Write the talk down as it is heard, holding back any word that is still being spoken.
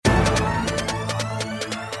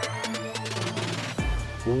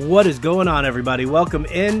What is going on, everybody? Welcome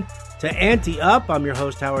in to Ante Up. I'm your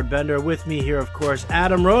host, Howard Bender. With me here, of course,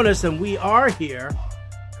 Adam Ronis, and we are here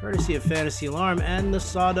courtesy of Fantasy Alarm and the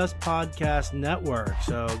Sawdust Podcast Network.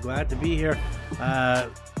 So glad to be here.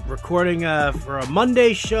 Recording for a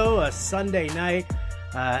Monday show, a Sunday night.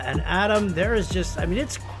 And Adam, there is just,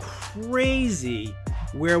 it's crazy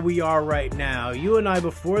where we are right now. You and I,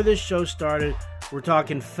 before this show started, we're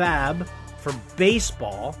talking fab for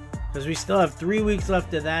baseball, because we still have 3 weeks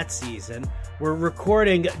left of that season. We're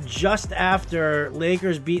recording just after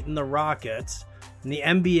Lakers beating the Rockets in the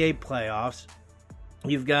NBA playoffs.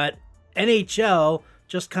 You've got NHL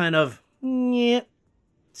just kind of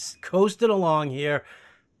coasting along here.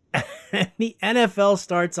 And the NFL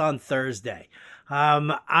starts on Thursday.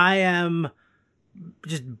 I am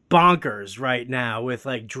just bonkers right now with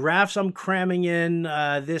like drafts I'm cramming in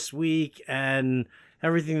this week and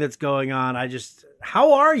everything that's going on.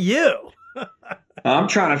 How are you? I'm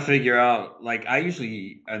trying to figure out, I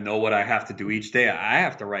usually know what I have to do each day. I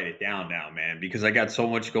have to write it down now, man, because I got so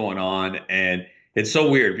much going on. And it's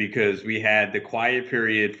so weird because we had the quiet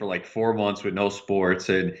period for 4 months with no sports,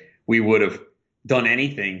 and we would have done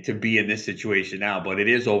anything to be in this situation now, but it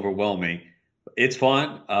is overwhelming. It's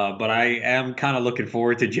fun, but I am kind of looking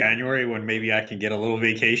forward to January when maybe I can get a little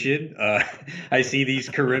vacation. I see these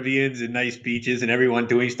Caribbeans and nice beaches and everyone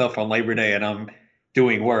doing stuff on Labor Day, and I'm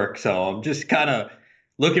doing work. So I'm just kind of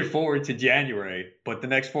looking forward to January, but the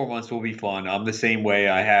next 4 months will be fun. I'm the same way.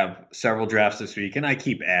 I have several drafts this week, and I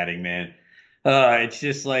keep adding, man. It's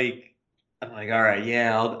just I'm like, all right,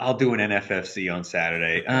 yeah, I'll do an NFFC on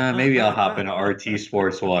Saturday. Maybe I'll hop into RT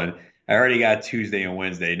Sports one. I already got Tuesday and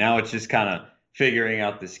Wednesday. Now it's just kind of figuring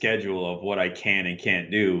out the schedule of what I can and can't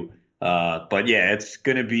do. But yeah, it's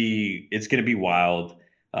gonna be wild.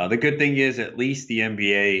 The good thing is, at least the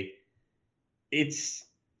NBA, it's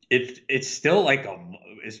still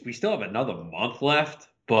we still have another month left,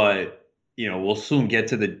 but we'll soon get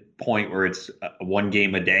to the point where it's one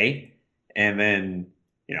game a day, and then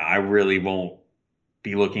I really won't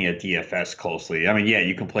be looking at DFS closely. Yeah,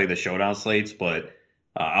 you can play the showdown slates, but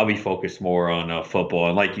I'll be focused more on football.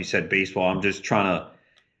 And like you said, baseball, I'm just trying to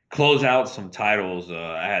close out some titles.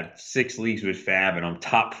 I had 6 leagues with Fab, and I'm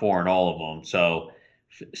top 4 in all of them. So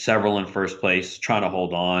several in first place, trying to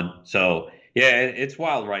hold on. So yeah, it's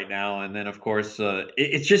wild right now. And then, of course,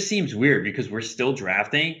 it just seems weird because we're still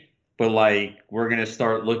drafting, but we're going to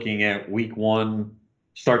start looking at week 1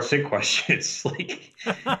 start sit questions.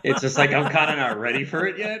 It's just I'm kind of not ready for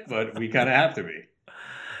it yet, but we kind of have to be.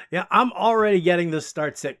 Yeah, I'm already getting the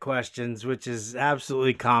start sit questions, which is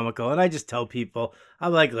absolutely comical. And I just tell people,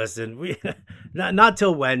 I'm like, listen, we not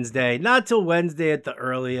till Wednesday at the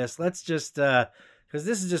earliest. Let's just, because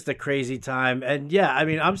this is just a crazy time. And yeah,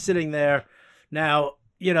 I'm sitting there now.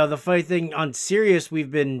 The funny thing on Sirius,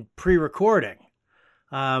 we've been pre-recording,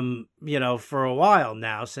 for a while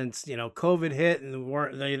now, since COVID hit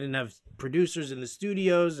and they didn't have producers in the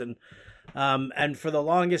studios, and for the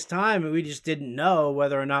longest time, we just didn't know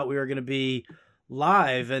whether or not we were going to be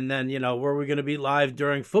live. And then, were we going to be live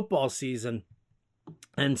during football season?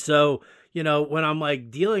 And so, when I'm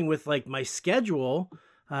dealing with my schedule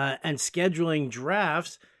and scheduling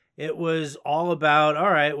drafts, it was all about,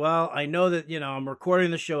 all right, well, I know that, I'm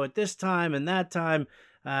recording the show at this time and that time.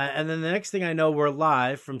 And then the next thing I know, we're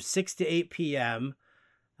live from 6 to 8 p.m.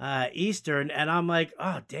 Eastern. And I'm like,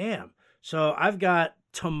 oh, damn. So I've got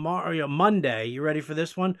tomorrow, Monday. You ready for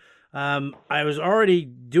this one? I was already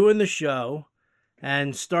doing the show,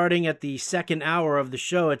 and starting at the second hour of the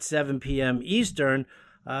show at 7 p.m. Eastern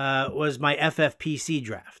was my FFPC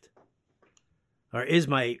draft, or is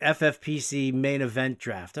my FFPC main event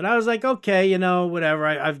draft. And I was like, okay, whatever.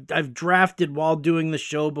 I've drafted while doing the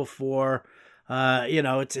show before.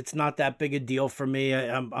 It's not that big a deal for me.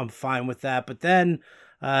 I'm fine with that. But then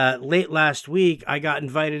late last week, I got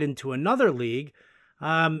invited into another league.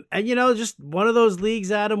 And just one of those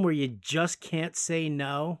leagues, Adam, where you just can't say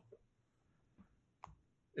no.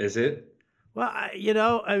 Is it? Well,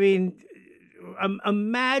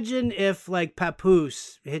 imagine if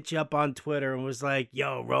Papoose hit you up on Twitter and was like,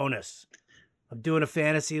 yo, Ronis, I'm doing a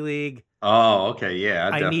fantasy league. Oh, okay. Yeah,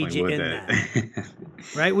 I definitely need you would in that.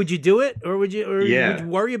 Right? Would you do it? Or would you Yeah. would you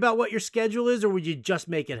worry about what your schedule is, or would you just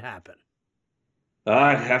make it happen?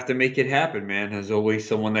 I'd have to make it happen, man. There's always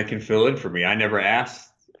someone that can fill in for me. I never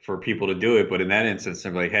asked for people to do it, but in that instance,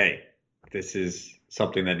 I'm like, hey, this is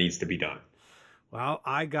something that needs to be done. Well,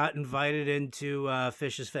 I got invited into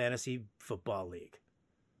Fish's Fantasy Football League.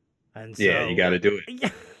 And so, yeah, you got to do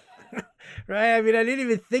it. Right? I didn't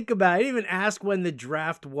even think about it. I didn't even ask when the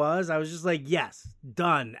draft was. I was just like, yes,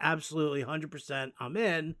 done. Absolutely, 100%. I'm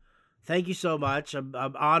in. Thank you so much. I'm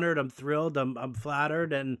honored. I'm thrilled. I'm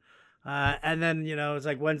flattered. And then, it's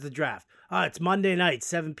like, when's the draft? Oh, it's Monday night,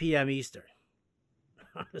 7 p.m. Eastern.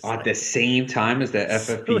 At the same time as the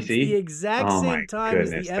So it's the FFPC? exact Oh same my time as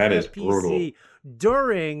the goodness, that is brutal. FFPC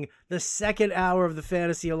during the second hour of the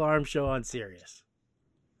Fantasy Alarm Show on Sirius.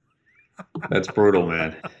 That's brutal,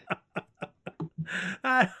 man.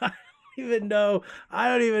 I don't even know. I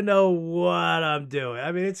don't even know what I'm doing.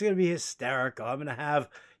 I mean, it's going to be hysterical. I'm going to have,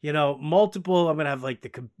 multiple. I'm going to have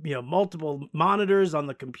like multiple monitors on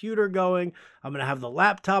the computer going. I'm going to have the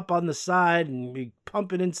laptop on the side and be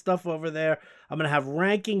pumping in stuff over there. I'm going to have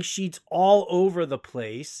ranking sheets all over the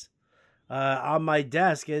place on my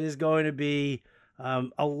desk. It is going to be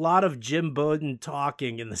a lot of Jim Bowden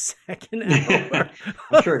talking in the second hour.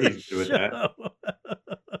 I'm sure he's doing that.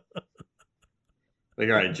 Like,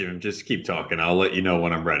 all right, Jim, just keep talking. I'll let you know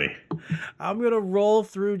when I'm ready. I'm going to roll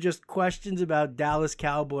through just questions about Dallas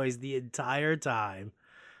Cowboys the entire time.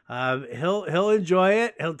 He'll enjoy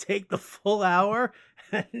it. He'll take the full hour.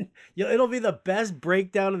 And it'll be the best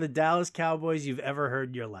breakdown of the Dallas Cowboys you've ever heard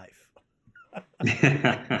in your life.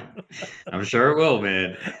 I'm sure it will,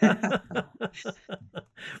 man.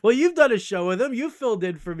 Well, you've done a show with him. You filled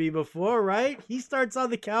in for me before, right? He starts on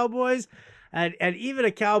the Cowboys. And even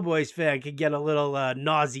a Cowboys fan could get a little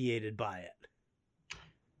nauseated by it.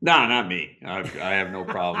 Nah, not me. I have no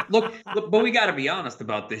problem. Look, but we got to be honest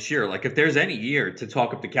about this year. Like, if there's any year to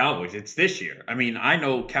talk up the Cowboys, it's this year. I mean, I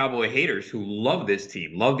know Cowboy haters who love this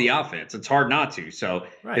team, love the offense. It's hard not to. So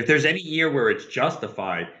right. If there's any year where it's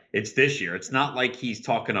justified, it's this year. It's not like he's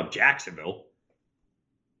talking up Jacksonville.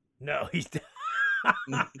 No, he's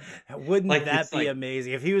Wouldn't like, that be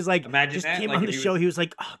amazing if he was like, just that, came on the show, he was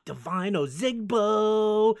like, oh, Divine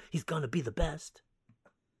Ozigbo, he's gonna be the best.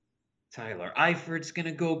 Tyler Eifert's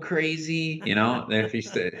gonna go crazy, if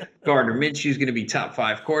he's Gardner Minshew's gonna be top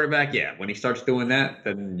 5 quarterback. Yeah, when he starts doing that,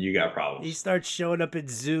 then you got problems. He starts showing up at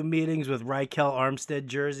Zoom meetings with Raquel Armstead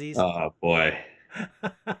jerseys. Oh boy.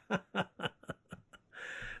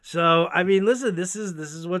 So, I mean, listen, this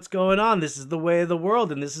is what's going on. This is the way of the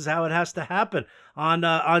world, and this is how it has to happen.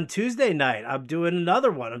 On Tuesday night, I'm doing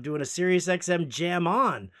another one. I'm doing a SiriusXM Jam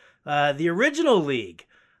On, the original league.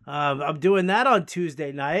 I'm doing that on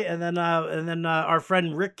Tuesday night, and then our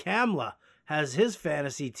friend Rick Kamla has his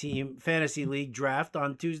fantasy league draft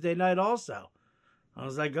on Tuesday night also. I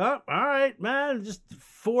was like, oh, all right, man, just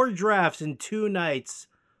 4 drafts in 2 nights,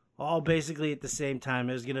 all basically at the same time.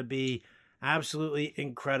 It was going to be absolutely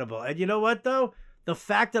incredible. And you know what, though? The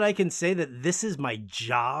fact that I can say that this is my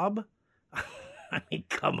job, I mean,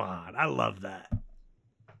 come on. I love that.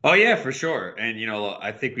 Oh, yeah, for sure. And,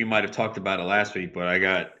 I think we might have talked about it last week, but I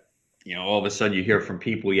got, all of a sudden you hear from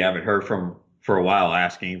people you haven't heard from for a while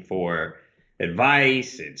asking for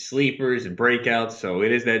advice and sleepers and breakouts. So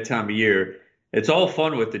it is that time of year. It's all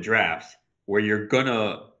fun with the drafts. Where you're going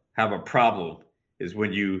to have a problem is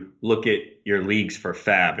when you look at your leagues for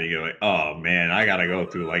fab and you're like, oh man, I got to go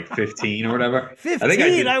through like 15 or whatever.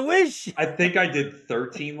 15, I wish. I think I did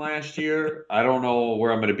 13 last year. I don't know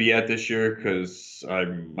where I'm going to be at this year because I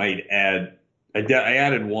might add, I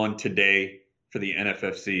added one today for the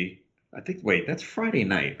NFFC. Wait, that's Friday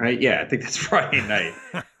night, right? Yeah, I think that's Friday night.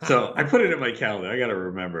 So I put it in my calendar. I got to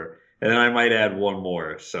remember. And then I might add one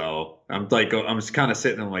more. So I'm just kind of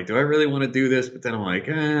sitting. I'm like, do I really want to do this? But then I'm like,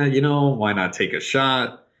 why not take a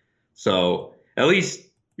shot? So at least,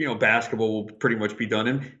 basketball will pretty much be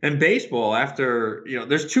done. And baseball after,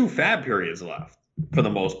 there's 2 fab periods left for the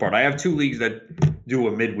most part. I have 2 leagues that do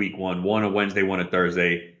a midweek one a Wednesday, one a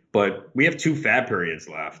Thursday. But we have 2 fab periods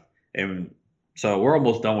left. And so we're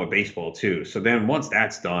almost done with baseball too. So then once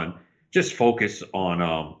that's done, just focus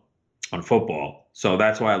on football. So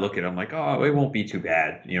that's why I look at it. I'm like, oh, it won't be too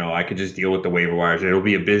bad. I could just deal with the waiver wires. It'll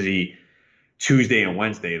be a busy Tuesday and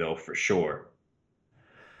Wednesday, though, for sure.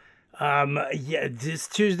 Yeah, this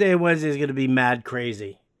Tuesday and Wednesday is going to be mad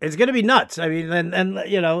crazy. It's going to be nuts. I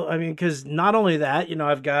mean, because not only that,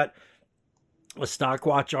 I've got a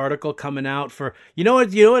Stockwatch article coming out for, you know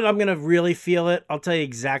what, I'm going to really feel it. I'll tell you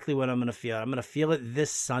exactly what I'm going to feel. I'm going to feel it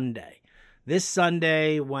this Sunday. This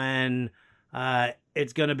Sunday when,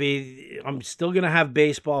 it's going to be, I'm still going to have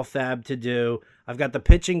baseball fab to do. I've got the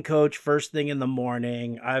pitching coach first thing in the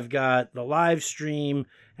morning. I've got the live stream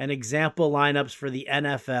and example lineups for the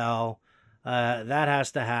NFL. That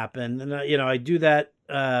has to happen. And, I do that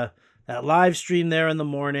live stream there in the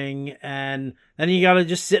morning. And then you got to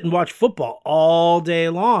just sit and watch football all day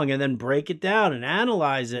long and then break it down and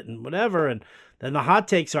analyze it and whatever. And then the hot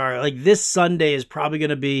takes are like this Sunday is probably going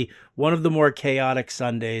to be one of the more chaotic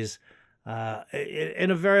Sundays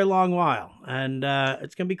in a very long while, and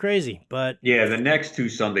it's gonna be crazy. But Yeah, the next two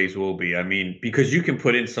Sundays will be. I mean, because you can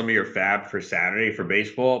put in some of your fab for Saturday for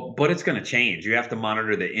baseball, but it's going to change. You have to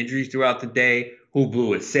monitor the injuries throughout the day, who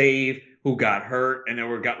blew a save, who got hurt, and then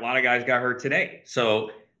a lot of guys got hurt today.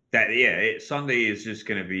 So Sunday is just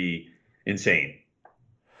going to be insane.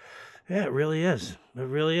 yeah, it really is. It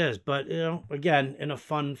really is. But again, in a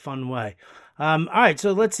fun way. All right,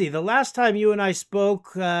 so let's see. The last time you and I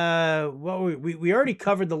spoke, we already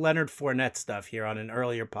covered the Leonard Fournette stuff here on an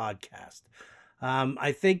earlier podcast.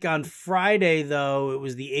 I think on Friday, though, it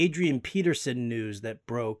was the Adrian Peterson news that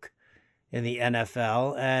broke in the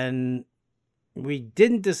NFL, and we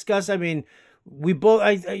didn't discuss. I mean, we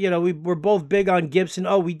both, we were both big on Gibson.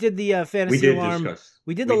 Oh, we did the fantasy alarm. Discuss.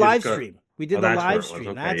 We did the live stream. We did the live stream.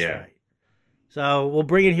 Okay, that's yeah. right. So we'll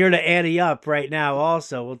bring it here to Ante up right now.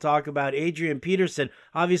 Also, we'll talk about Adrian Peterson.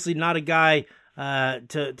 Obviously, not a guy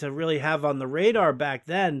to really have on the radar back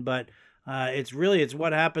then, but it's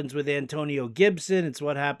what happens with Antonio Gibson. It's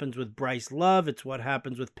what happens with Bryce Love. It's what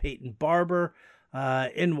happens with Peyton Barber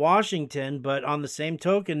in Washington. But on the same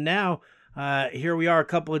token, now here we are a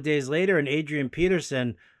couple of days later, and Adrian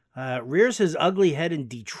Peterson rears his ugly head in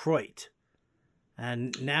Detroit.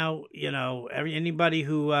 And now, anybody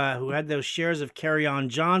who had those shares of Kerryon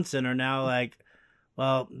Johnson are now like,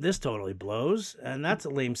 well, this totally blows, and that's a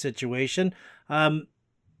lame situation.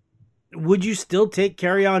 Would you still take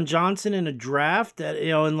Kerryon Johnson in a draft,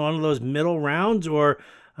 in one of those middle rounds, or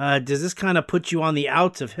does this kind of put you on the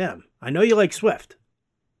outs of him? I know you like Swift.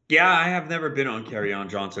 Yeah, I have never been on Kerryon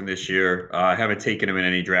Johnson this year. I haven't taken him in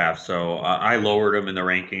any draft, so I lowered him in the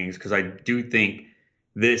rankings because I do think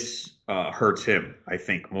this hurts him, I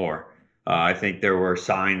think, more. I think there were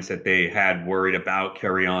signs that they had worried about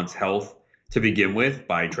Kerryon's health to begin with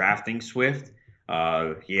by drafting Swift.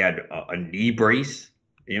 He had a knee brace,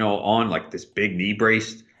 on like this big knee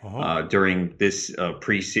brace during this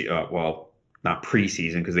preseason. Well, not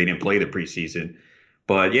preseason because they didn't play the preseason.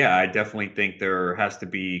 But yeah, I definitely think there has to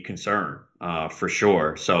be concern for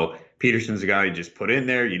sure. So Peterson's a guy you just put in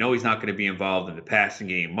there. He's not going to be involved in the passing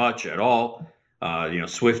game much at all.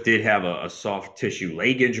 Swift did have a soft tissue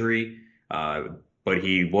leg injury, but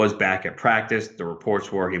he was back at practice. The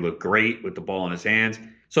reports were he looked great with the ball in his hands.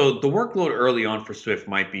 So the workload early on for Swift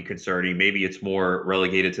might be concerning. Maybe it's more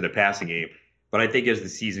relegated to the passing game. But I think as the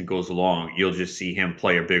season goes along, you'll just see him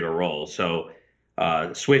play a bigger role. So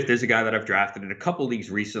Swift is a guy that I've drafted in a couple leagues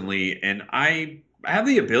recently, and I have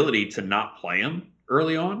the ability to not play him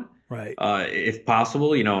early on. Right. If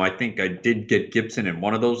possible, I think I did get Gibson in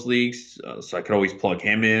one of those leagues, so I could always plug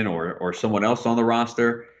him in or someone else on the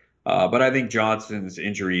roster. But I think Johnson's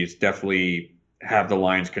injuries definitely have the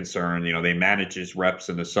Lions concerned. They manage his reps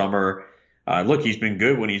in the summer. Look, he's been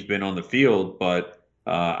good when he's been on the field, but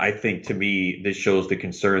I think to me this shows the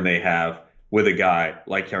concern they have with a guy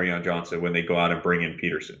like Kerryon Johnson when they go out and bring in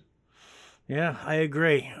Peterson. Yeah, I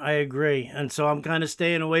agree. And so I'm kind of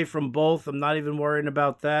staying away from both. I'm not even worrying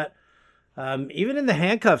about that. Even in the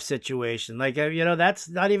handcuff situation, that's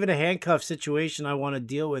not even a handcuff situation I want to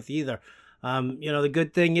deal with either. The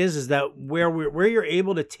good thing is that where you're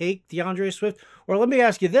able to take DeAndre Swift, or let me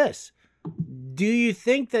ask you this. Do you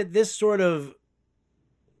think that this sort of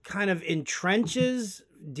kind of entrenches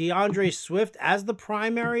DeAndre Swift as the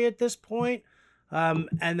primary at this point? And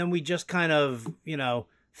then we just kind of,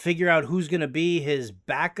 figure out who's going to be his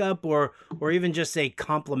backup or even just say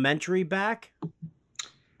complimentary back?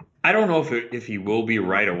 I don't know if he will be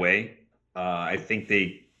right away. I think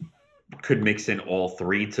they could mix in all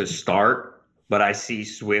three to start, but I see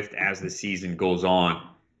Swift as the season goes on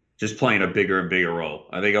just playing a bigger and bigger role.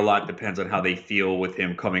 I think a lot depends on how they feel with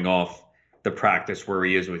him coming off the practice where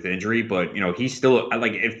he is with injury, but he's still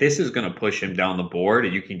like, if this is going to push him down the board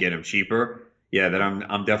and you can get him cheaper, yeah, then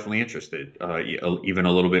I'm definitely interested, even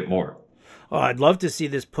a little bit more. Oh, I'd love to see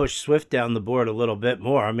this push Swift down the board a little bit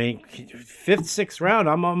more. I mean, 5th, 6th round,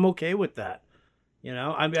 I'm okay with that.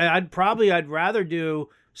 I'd rather do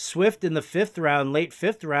Swift in the 5th round, late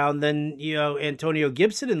 5th round, than Antonio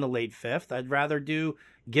Gibson in the late 5th. I'd rather do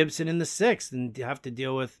Gibson in the 6th and have to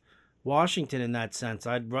deal with Washington in that sense.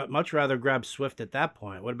 I'd much rather grab Swift at that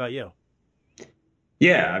point. What about you?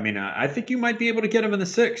 Yeah, I mean, I think you might be able to get him in the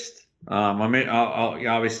 6th. I'll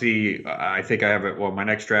obviously, I think I have it. Well, my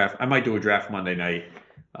next draft, I might do a draft Monday night,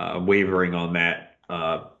 wavering on that,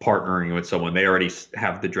 partnering with someone. They already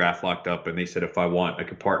have the draft locked up, and they said if I want, I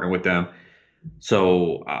could partner with them.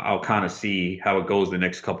 So I'll kind of see how it goes the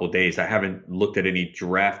next couple of days. I haven't looked at any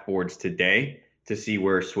draft boards today to see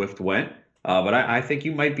where Swift went, but I think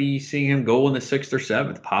you might be seeing him go in the 6th or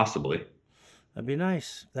 7th, possibly. That'd be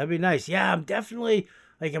nice. Yeah, I'm definitely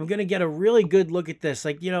like I'm going to get a really good look at this.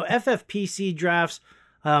 Like, FFPC drafts,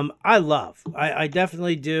 I love. I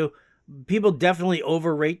definitely do. People definitely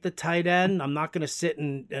overrate the tight end. I'm not going to sit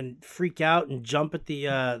and freak out and jump at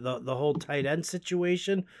the whole tight end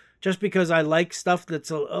situation, just because I like stuff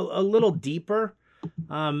that's a little deeper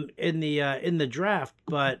in the draft.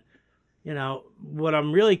 But what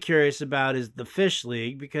I'm really curious about is the Fish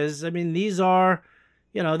League, because I mean these are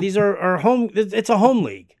home. It's a home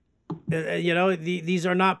league. These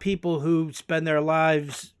are not people who spend their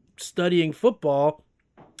lives studying football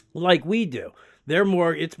like we do. They're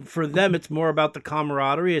more, for them, it's more about the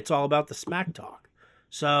camaraderie. It's all about the smack talk.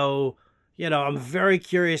 So, I'm very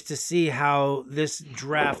curious to see how this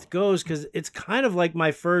draft goes, because it's kind of like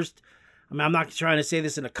my first, I'm not trying to say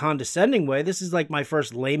this in a condescending way. This is like my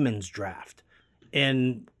first layman's draft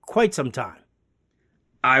in quite some time.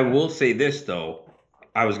 I will say this, though.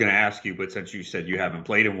 I was going to ask you, but since you said you haven't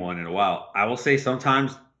played in one in a while, I will say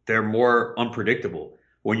sometimes they're more unpredictable.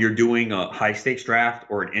 When you're doing a high stakes draft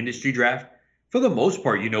or an industry draft, for the most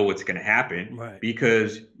part, you know what's going to happen, right?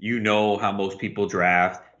 Because you know how most people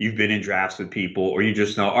draft. You've been in drafts with people, or you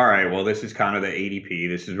just know, all right, well, this is kind of the ADP.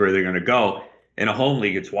 This is where they're going to go. In a home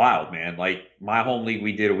league, it's wild, man. Like my home league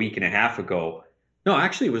we did a week and a half ago. No,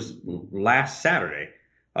 actually, it was last Saturday,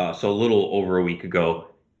 so a little over a week ago.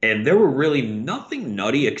 And there were really nothing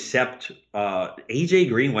nutty except AJ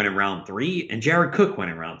Green went in round 3 and Jared Cook went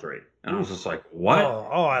in round 3. And I was just like, what?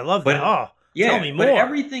 Oh, I love that. Oh, yeah, tell me more.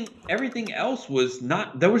 But everything else was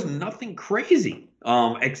not, there was nothing crazy.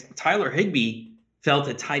 Tyler Higbee fell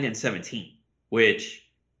to tight end 17, which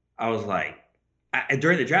I was like,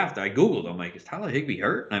 during the draft, I Googled, I'm like, is Tyler Higbee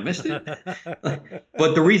hurt? And I missed it.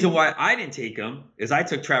 But the reason why I didn't take him is I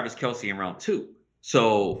took Travis Kelce in round 2.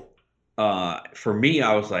 So for me,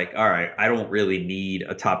 I was like, all right, I don't really need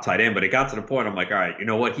a top tight end. But it got to the point, I'm like, all right, you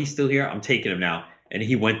know what? He's still here. I'm taking him now. And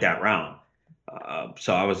he went that round.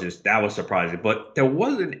 So that was surprising. But there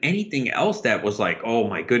wasn't anything else that was like, oh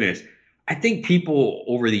my goodness. I think people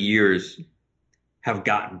over the years have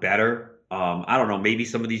gotten better. I don't know, maybe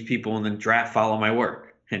some of these people in the draft follow my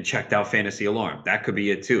work and checked out Fantasy Alarm. That could be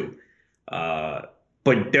it too.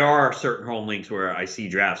 But there are certain home leagues where I see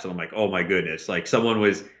drafts and I'm like, oh my goodness. Like someone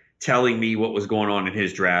was telling me what was going on in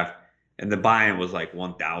his draft and the buy-in was like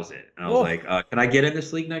 1,000. And I was like, can I get in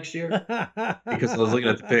this league next year? Because I was looking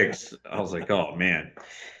at the picks. I was like, oh man.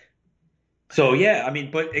 So yeah, I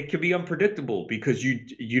mean, but it could be unpredictable because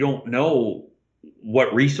you don't know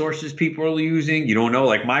what resources people are using. You don't know.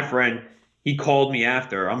 Like my friend, he called me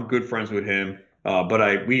after. I'm good friends with him,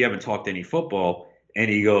 but we haven't talked any football. And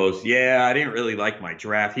he goes, yeah, I didn't really like my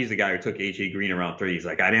draft. He's the guy who took AJ Green around 3. He's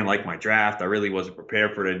like, I didn't like my draft. I really wasn't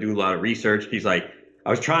prepared for it. I do a lot of research. He's like,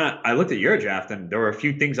 I looked at your draft and there were a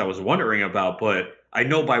few things I was wondering about, but I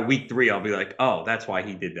know by week 3, I'll be like, oh, that's why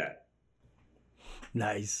he did that.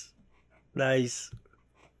 Nice. But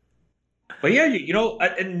yeah,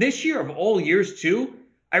 and this year of all years too,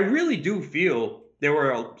 I really do feel there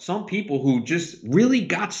were some people who just really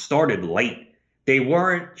got started late. They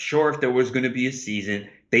weren't sure if there was going to be a season.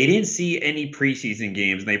 They didn't see any preseason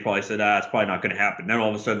games, and they probably said, it's probably not going to happen. Then all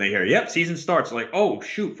of a sudden they hear, yep, season starts. Like, oh,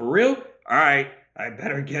 shoot, for real? All right, I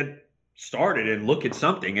better get started and look at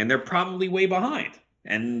something. And they're probably way behind.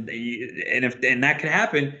 And that could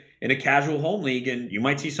happen in a casual home league, and you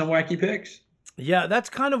might see some wacky picks. Yeah, that's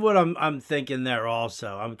kind of what I'm thinking there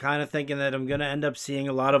also. I'm kind of thinking that I'm going to end up seeing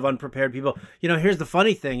a lot of unprepared people. Here's the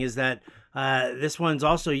funny thing is that this one's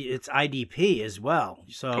also, it's IDP as well.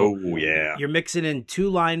 So yeah, you're mixing in 2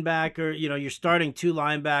 linebackers, you're starting 2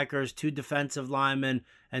 linebackers, 2 defensive linemen,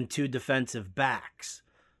 and 2 defensive backs.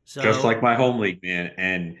 So just like my home league, man.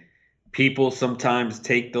 And people sometimes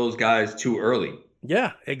take those guys too early.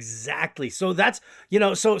 Yeah, exactly. So that's,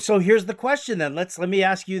 so here's the question then. Let me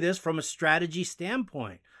ask you this from a strategy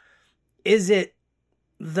standpoint. Is it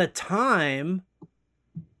the time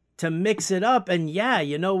to mix it up? And yeah,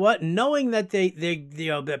 you know what? Knowing that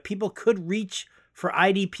that people could reach for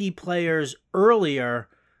IDP players earlier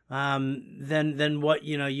than what,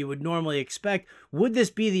 you would normally expect, would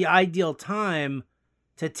this be the ideal time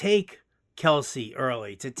to take Kelce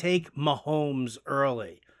early, to take Mahomes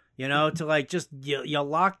early? To like just you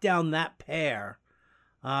lock down that pair,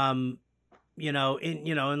 in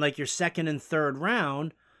like your second and third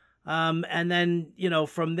round, and then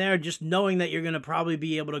from there, just knowing that you're going to probably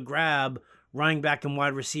be able to grab running back and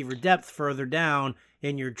wide receiver depth further down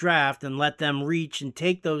in your draft and let them reach and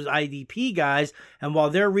take those IDP guys, and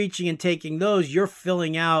while they're reaching and taking those, you're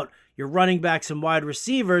filling out your running backs and wide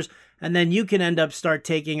receivers, and then you can end up start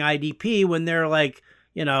taking IDP when they're like,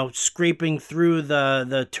 scraping through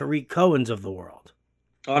the Tariq Cohens of the world.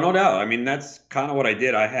 Oh, no doubt. I mean, that's kind of what I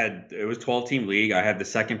did. It was 12-team league. I had the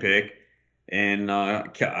second pick, and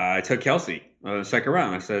I took Kelsey second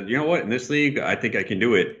round. I said, you know what? In this league, I think I can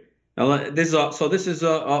do it. Now, this is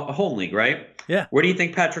a home league, right? Yeah. Where do you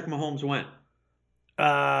think Patrick Mahomes went?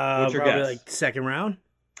 What's your Probably guess? like second round.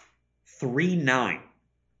 3-9.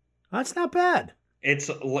 That's not bad. It's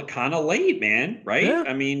kind of late, man, right? Yeah.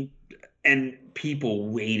 I mean, and people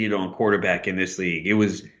waited on quarterback in this league. It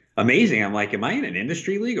was amazing. I'm like, am I in an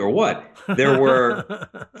industry league or what? There were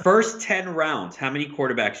first 10 rounds. How many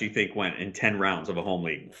quarterbacks do you think went in 10 rounds of a home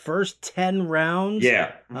league? First 10 rounds.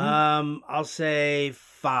 Yeah. I'll say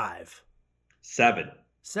 5. 7.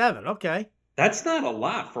 7. Okay. That's not a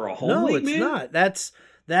lot for a home No, league, it's man. not. That's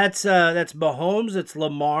Mahomes. It's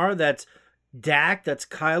Lamar. That's Dak. That's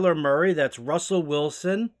Kyler Murray. That's Russell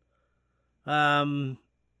Wilson.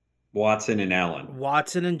 Watson and Allen.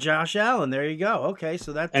 Watson and Josh Allen. There you go. Okay,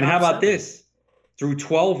 so that's And how about 7. this? Through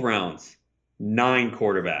 12 rounds, 9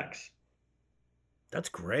 quarterbacks. That's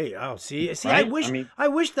great. Oh, see, Right?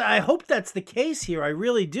 I hope that's the case here. I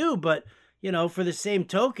really do. But, for the same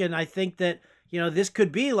token, I think that, this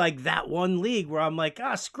could be like that one league where I'm like,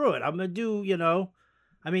 screw it. I'm going to do,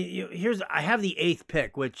 I mean, I have the 8th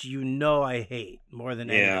pick, which I hate more than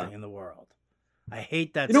anything in the world. I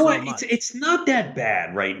hate that You know so what? much. It's not that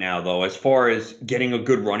bad right now though, as far as getting a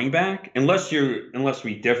good running back, unless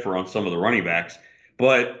we differ on some of the running backs.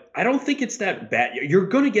 But I don't think it's that bad. You're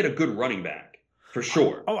going to get a good running back for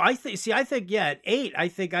sure. Oh, I think at 8, I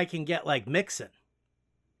think I can get like Mixon.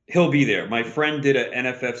 He'll be there. My friend did an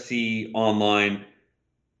NFFC online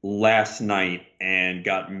last night and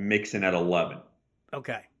got Mixon at 11.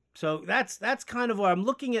 Okay. So that's kind of what I'm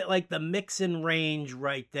looking at, like the Mixon range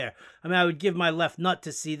right there. I mean, I would give my left nut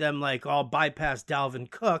to see them like all bypass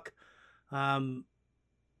Dalvin Cook. I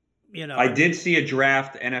did see a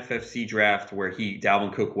draft, NFFC draft, where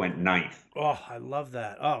Dalvin Cook went 9th. Oh, I love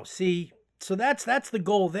that. Oh, see, so that's the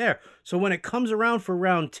goal there. So when it comes around for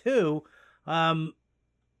round 2,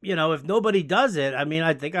 if nobody does it, I mean,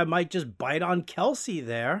 I think I might just bite on Kelsey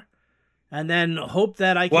there. And then hope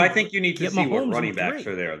that I can. Well, I think you need to see what Mahomes running in backs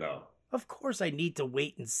 3. are there, though. Of course, I need to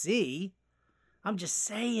wait and see. I'm just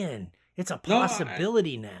saying, it's a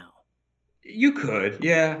possibility now. You could,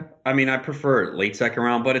 yeah. I mean, I prefer late second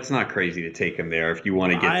round, but it's not crazy to take him there if you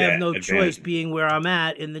want to get that. I have no advantage. choice being where I'm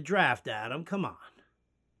at in the draft, Adam. Come on.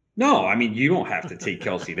 No, I mean, you don't have to take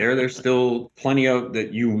Kelsey there. There's still plenty of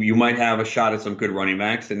that. You might have a shot at some good running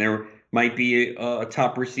backs, and there might be a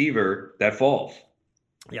top receiver that falls.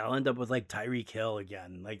 Yeah, I'll end up with like Tyreek Hill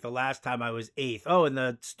again. Like the last time I was 8th. Oh, in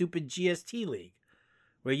the stupid GST league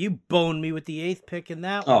where you boned me with the 8th pick in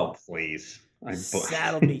that one. Oh, please.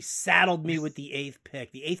 Saddled me with the 8th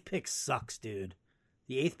pick. The 8th pick sucks, dude.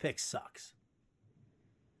 The 8th pick sucks.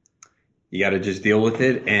 You got to just deal with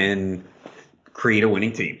it and create a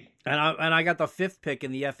winning team. And I got the 5th pick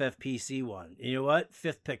in the FFPC one. You know what?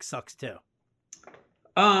 5th pick sucks too.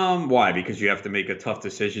 Why? Because you have to make a tough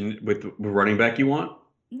decision with the running back you want?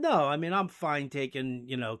 No, I mean, I'm fine taking,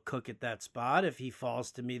 Cook at that spot if he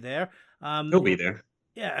falls to me there. He'll be there.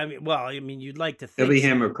 Yeah, I mean, you'd like to think it'll be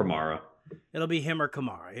him or Kamara. It'll be him or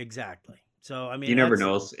Kamara, exactly. So, I mean, you never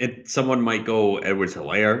know. Someone might go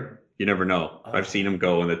Edwards-Helaire. You never know. Oh. I've seen him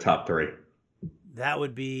go in the top 3. That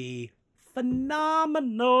would be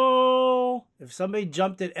phenomenal. If somebody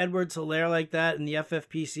jumped at Edwards-Helaire like that in the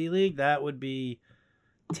FFPC league, that would be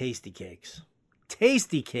tasty cakes.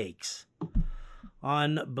 Tasty cakes.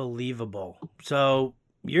 Unbelievable. So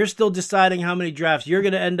you're still deciding how many drafts you're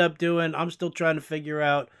going to end up doing. I'm still trying to figure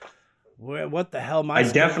out what the hell my. I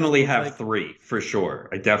definitely have 3 for sure.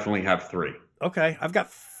 I definitely have 3. Okay, I've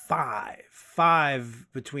got 5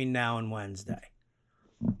 between now and Wednesday.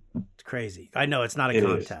 It's crazy. I know it's not a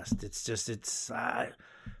contest. It's just it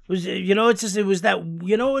was that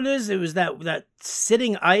it was that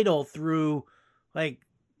sitting idle through like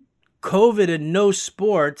COVID and no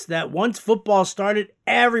sports, that once football started,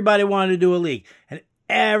 everybody wanted to do a league and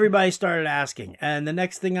everybody started asking. And the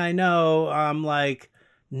next thing I know, I'm like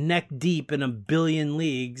neck deep in a billion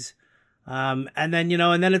leagues. And then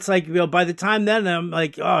it's like, by the time then I'm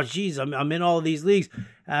like, oh geez, I'm in all of these leagues.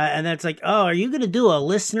 And then it's like, oh, are you going to do a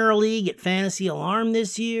listener league at Fantasy Alarm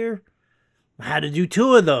this year? I had to do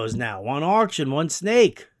 2 of those now. 1 auction, 1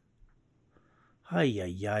 snake. Ay,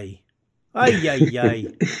 ay, ay. Ay, ay, ay.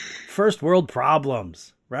 First world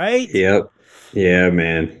problems, right? Yep. Yeah,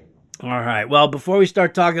 man. All right. Well, before we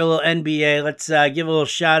start talking a little NBA, let's give a little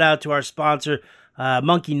shout out to our sponsor,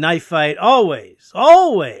 Monkey Knife Fight. Always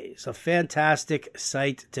a fantastic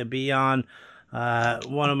site to be on.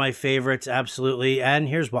 One of my favorites, absolutely. And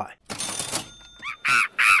here's why.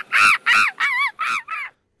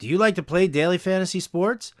 Do you like to play daily fantasy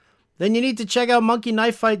sports? Then you need to check out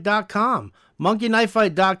monkeyknifefight.com.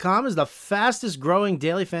 monkeyknifefight.com is the fastest growing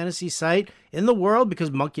daily fantasy site in the world because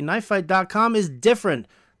monkeyknifefight.com is different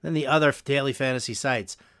than the other daily fantasy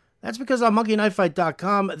sites. That's because on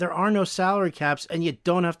monkeyknifefight.com there are no salary caps and you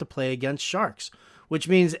don't have to play against sharks, which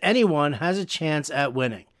means anyone has a chance at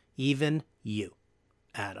winning. Even you,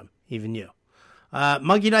 Adam, even you.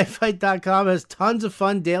 MonkeyKnifeFight.com has tons of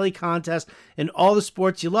fun daily contests in all the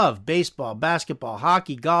sports you love. Baseball, basketball,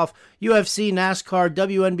 hockey, golf, UFC, NASCAR,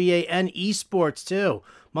 WNBA, and esports too.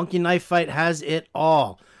 Monkey Knife Fight has it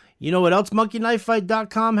all. You know what else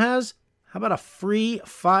MonkeyKnifeFight.com has? How about a free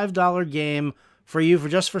 $5 game for you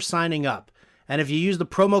for signing up? And if you use the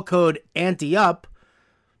promo code ANTEUP,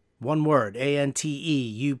 one word,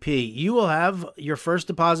 ANTEUP, you will have your first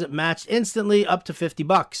deposit matched instantly up to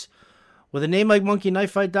 $50. With a name like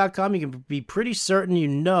monkeyknifefight.com, you can be pretty certain you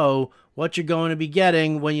know what you're going to be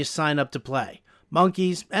getting when you sign up to play.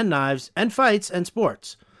 Monkeys and knives and fights and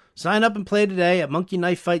sports. Sign up and play today at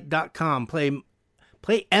monkeyknifefight.com. Play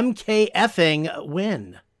MKFing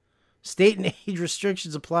win. State and age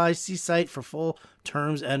restrictions apply. See site for full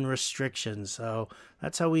terms and restrictions. So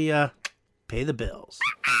that's how we pay the bills.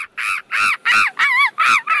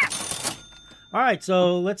 All right,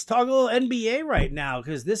 so let's talk a little NBA right now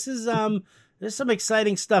because this is there's some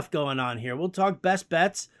exciting stuff going on here. We'll talk best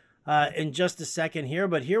bets in just a second here,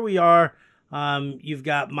 but here we are. You've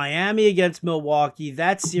got Miami against Milwaukee.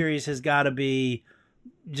 That series has got to be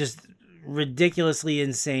just ridiculously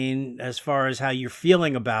insane as far as how you're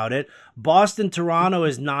feeling about it. Boston, Toronto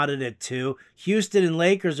is knotted at 2. Houston and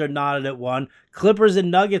Lakers are knotted at 1. Clippers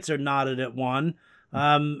and Nuggets are knotted at 1.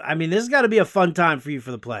 I mean, this has got to be a fun time for you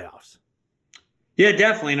for the playoffs. Yeah,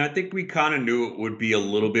 definitely. And I think we kind of knew it would be a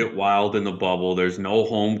little bit wild in the bubble. There's no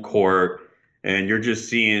home court, and you're just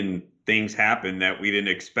seeing things happen that we didn't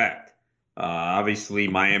expect. Obviously,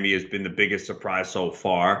 Miami has been the biggest surprise so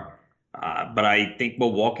far, but I think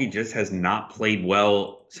Milwaukee just has not played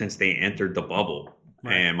well since they entered the bubble.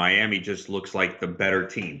 Right. And Miami just looks like the better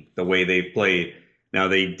team, the way they've played. Now,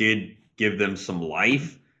 they did give them some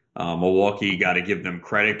life. Milwaukee, got to give them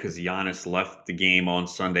credit because Giannis left the game on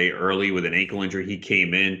Sunday early with an ankle injury. He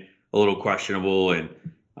came in a little questionable, and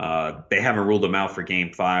they haven't ruled him out for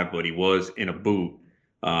Game 5, but he was in a boot.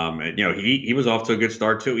 And, he was off to a good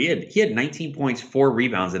start too. He had 19 points, 4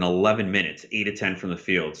 rebounds in 11 minutes, 8 of 10 from the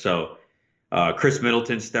field. So Chris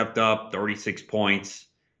Middleton stepped up, 36 points,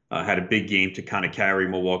 had a big game to kind of carry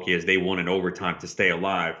Milwaukee as they won in overtime to stay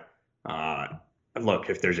alive. Look,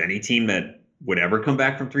 if there's any team that would ever come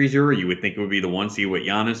back from 3-0, you would think it would be the 1 seed with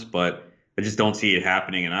Giannis, but I just don't see it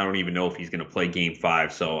happening, and I don't even know if he's going to play Game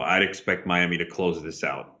 5, so I'd expect Miami to close this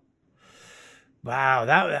out. Wow,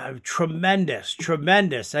 that tremendous.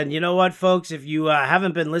 And you know what, folks? If you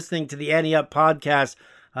haven't been listening to the Ante Up podcast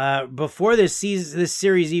before this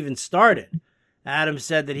series even started, Adam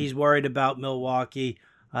said that he's worried about Milwaukee,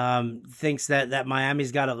 thinks that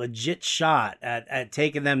Miami's got a legit shot at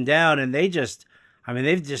taking them down, and they've just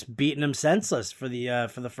beaten them senseless for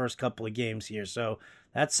the first couple of games here. So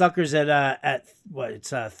that sucker's at what,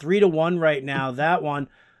 it's 3-1 right now. That one,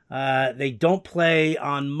 they don't play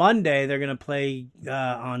on Monday. They're going to play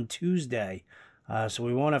on Tuesday. So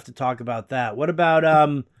we won't have to talk about that. What about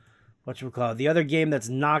the other game that's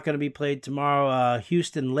not going to be played tomorrow?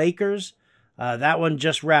 Houston Lakers. That one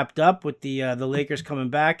just wrapped up with the Lakers coming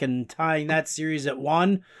back and tying that series at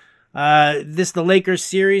 1. The Lakers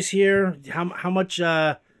series here, how much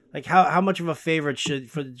of a favorite should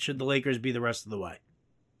the Lakers be the rest of the way?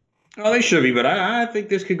 Oh, they should be, but I think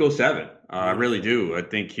this could go 7. I really do. I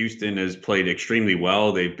think Houston has played extremely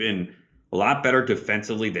well. They've been a lot better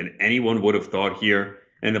defensively than anyone would have thought here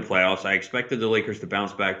in the playoffs. I expected the Lakers to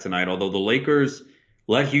bounce back tonight, although the Lakers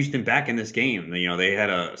let Houston back in this game. They had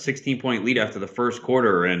a 16-point lead after the first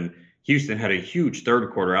quarter, and Houston had a huge third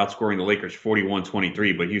quarter, outscoring the Lakers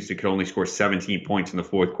 41-23, but Houston could only score 17 points in the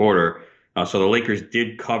fourth quarter. So the Lakers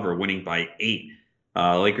did cover, winning by 8.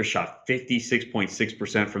 The Lakers shot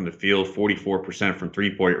 56.6% from the field, 44% from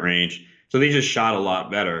three-point range. So they just shot a lot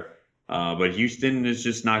better. But Houston is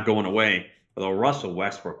just not going away. Although Russell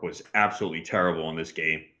Westbrook was absolutely terrible in this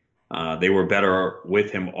game. They were better with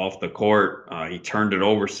him off the court. He turned it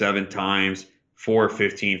over 7 times, 4 of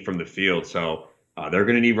 15 from the field. So they're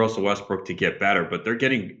going to need Russell Westbrook to get better. But they're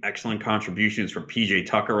getting excellent contributions from P.J.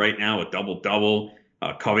 Tucker right now, a double-double.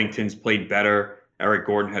 Covington's played better. Eric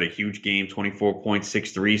Gordon had a huge game, 24 points,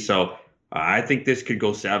 6-3. So I think this could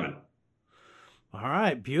go 7. All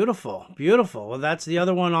right, beautiful. Well, that's the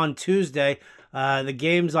other one on Tuesday. The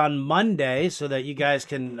game's on Monday so that you guys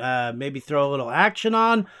can maybe throw a little action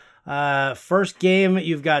on. First game,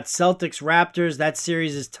 you've got Celtics Raptors. That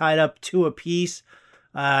series is tied up 2 apiece.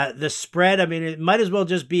 The spread, I mean, it might as well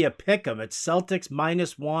just be a pick 'em. It's Celtics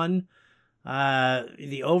 -1.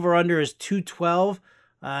 The over-under is 212.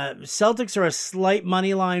 Celtics are a slight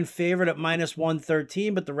money line favorite at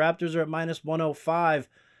 -113, but the Raptors are at -105.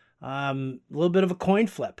 A little bit of a coin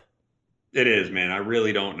flip. It is, man. I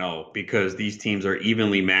really don't know because these teams are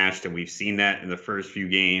evenly matched, and we've seen that in the first few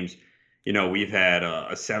games. You know, we've had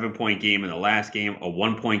a 7-point game in the last game, a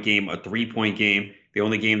 1-point game, a 3-point game. The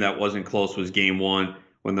only game that wasn't close was game 1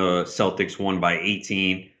 when the Celtics won by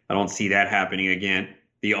 18. I don't see that happening again.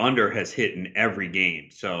 The under has hit in every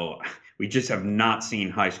game. So we just have not seen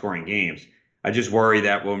high-scoring games. I just worry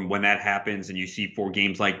that when that happens and you see 4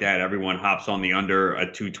 games like that, everyone hops on the under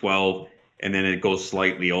at 212, and then it goes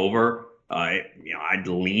slightly over. I'd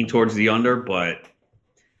lean towards the under, but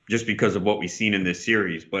just because of what we've seen in this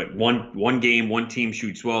series. But one game, one team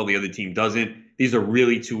shoots well, the other team doesn't. These are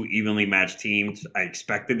really 2 evenly matched teams. I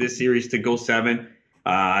expected this series to go 7.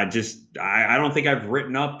 I don't think I've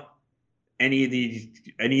written up any of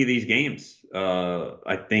these games.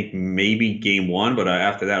 I think maybe game 1, but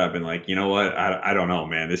after that I've been like, you know what? I don't know,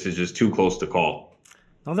 man. This is just too close to call.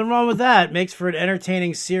 Nothing wrong with that. Makes for an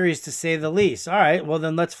entertaining series, to say the least. All right, well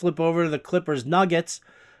then let's flip over to the Clippers Nuggets.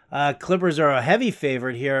 Clippers are a heavy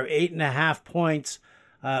favorite here, 8.5 points.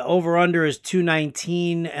 Over-under is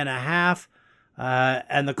 219.5.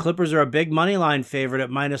 And the Clippers are a big money line favorite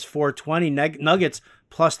at -420. Nuggets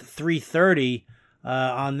plus 330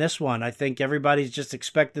 on this one. I think everybody's just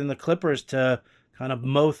expecting the Clippers to kind of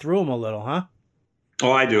mow through them a little, huh?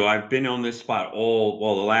 Oh, I do. I've been on this spot the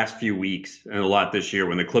last few weeks and a lot this year.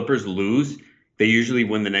 When the Clippers lose, they usually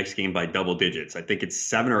win the next game by double digits. I think it's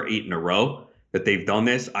 7 or 8 in a row that they've done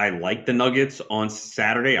this. I like the Nuggets on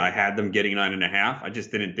Saturday. I had them getting 9.5. I just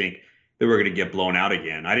didn't think they were going to get blown out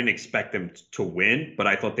again. I didn't expect them to win, but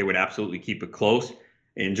I thought they would absolutely keep it close.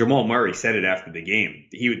 And Jamal Murray said it after the game.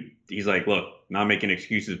 He's like, look, not making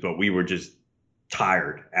excuses, but we were just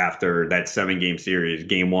tired after that 7-game series.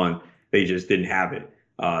 Game 1, they just didn't have it.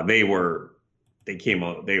 They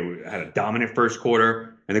had a dominant first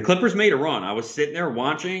quarter, and the Clippers made a run. I was sitting there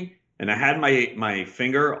watching, and I had my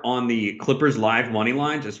finger on the Clippers live money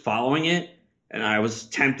line, just following it, and I was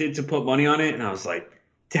tempted to put money on it, and I was like,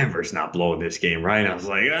 Denver's not blowing this game, right? And I was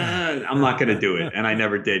like, I'm not going to do it, and I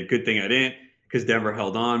never did. Good thing I didn't, because Denver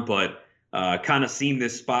held on, but kind of seen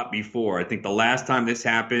this spot before. I think the last time this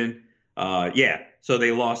happened, so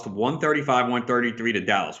they lost 135-133 to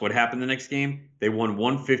Dallas. What happened the next game? They won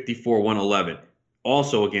 154-111,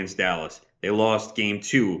 also against Dallas. They lost game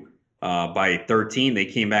 2 by 13. They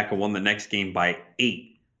came back and won the next game by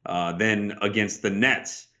 8. Then against the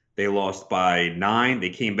Nets, they lost by 9. They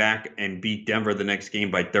came back and beat Denver the next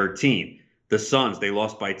game by 13. The Suns, they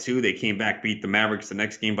lost by 2. They came back, beat the Mavericks the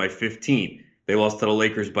next game by 15. They lost to the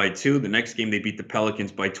Lakers by 2. The next game, they beat the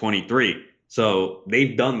Pelicans by 23. So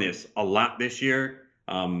they've done this a lot this year.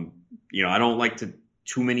 I don't like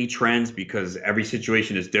too many trends because every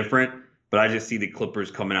situation is different, but I just see the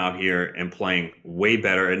Clippers coming out here and playing way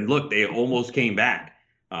better. And look, they almost came back.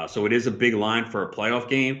 So it is a big line for a playoff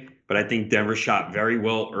game, but I think Denver shot very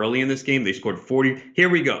well early in this game. They scored 40. Here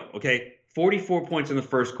we go. Okay. 44 points in the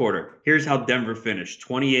first quarter. Here's how Denver finished: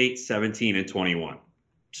 28, 17, and 21.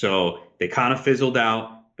 So they kind of fizzled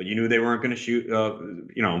out, but you knew they weren't going to shoot,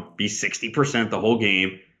 be 60% the whole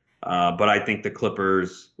game. But I think the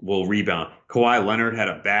Clippers will rebound. Kawhi Leonard had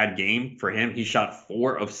a bad game for him. He shot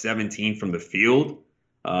 4 of 17 from the field.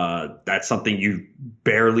 That's something you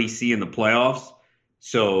barely see in the playoffs.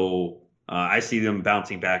 So I see them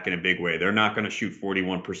bouncing back in a big way. They're not going to shoot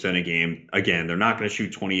 41% a game. Again, they're not going to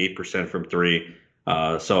shoot 28% from 3.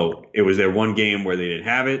 So it was their one game where they didn't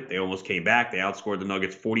have it. They almost came back. They outscored the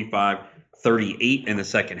Nuggets 45-38 in the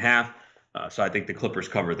second half. So I think the Clippers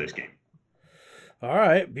cover this game. All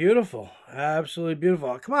right, beautiful. Absolutely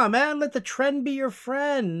beautiful. Come on, man, let the trend be your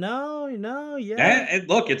friend. No, yeah. And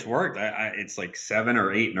look, it's worked. It's like 7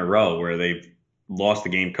 or 8 in a row where they've lost the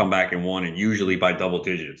game, come back and won, and usually by double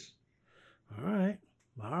digits. All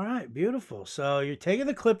right, beautiful. So you're taking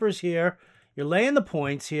the Clippers here. You're laying the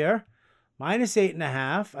points here.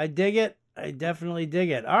 -8.5. I dig it. I definitely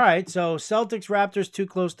dig it. All right, so Celtics, Raptors, too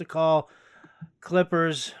close to call.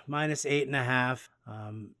 Clippers, -8.5.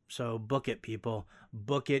 So book it, people.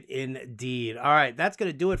 Book it indeed. All right, that's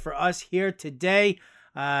going to do it for us here today.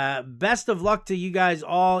 Best of luck to you guys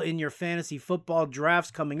all in your fantasy football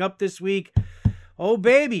drafts coming up this week. Oh,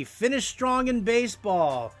 baby, finish strong in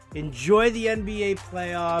baseball. Enjoy the NBA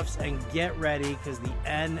playoffs and get ready because the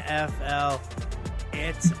NFL,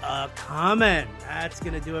 it's a coming. That's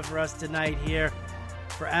going to do it for us tonight here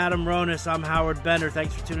For Adam Ronis, I'm Howard Bender.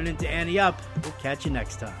 Thanks for tuning in to Ante Up. We'll catch you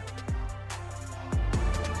next time.